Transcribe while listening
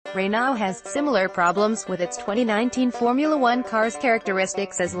Renault has similar problems with its 2019 Formula One car's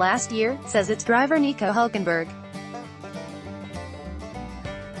characteristics as last year, says its driver Nico Hulkenberg.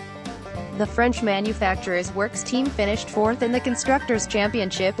 The French manufacturer's works team finished fourth in the Constructors'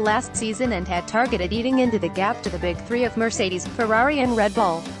 Championship last season and had targeted eating into the gap to the big three of Mercedes, Ferrari and Red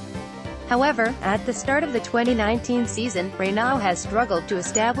Bull. However, at the start of the 2019 season, Renault has struggled to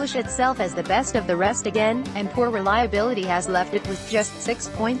establish itself as the best of the rest again, and poor reliability has left it with just 6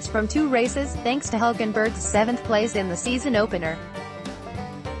 points from 2 races, thanks to Hulkenberg's 7th place in the season opener.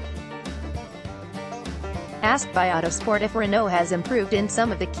 Asked by Autosport if Renault has improved in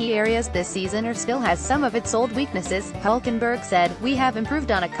some of the key areas this season or still has some of its old weaknesses, Hulkenberg said, "We have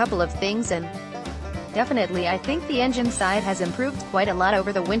improved on a couple of things and definitely I think the engine side has improved quite a lot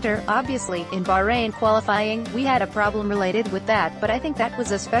over the winter. Obviously, in Bahrain qualifying, we had a problem related with that, but I think that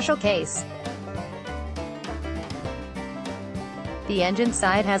was a special case. The engine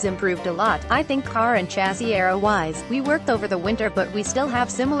side has improved a lot. I think car and chassis aero-wise, we worked over the winter but we still have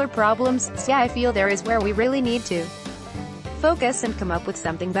similar problems, so I feel there is where we really need to focus and come up with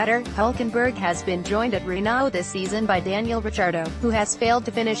something better." Hulkenberg has been joined at Renault this season by Daniel Ricciardo, who has failed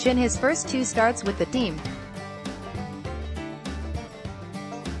to finish in his first 2 starts with the team.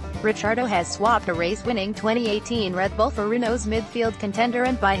 Ricciardo has swapped a race-winning 2018 Red Bull for Renault's midfield contender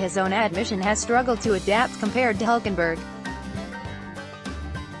and by his own admission has struggled to adapt compared to Hulkenberg.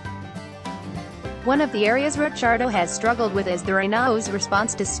 One of the areas Ricciardo has struggled with is the Renault's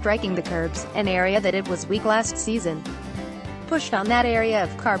response to striking the curbs, an area that it was weak last season. Pushed on that area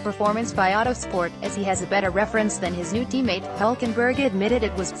of car performance by Autosport, as he has a better reference than his new teammate, Hulkenberg admitted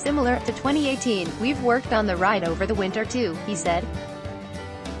it was similar to 2018. "We've worked on the ride over the winter too," he said.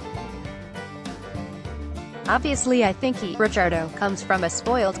 "Obviously I think Ricciardo, comes from a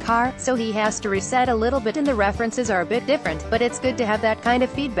spoiled car, so he has to reset a little bit and the references are a bit different, but it's good to have that kind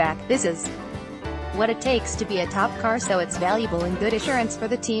of feedback. This is what it takes to be a top car, so it's valuable and good assurance for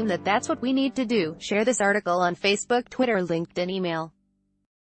the team that that's what we need to do." Share this article on Facebook, Twitter, LinkedIn, email.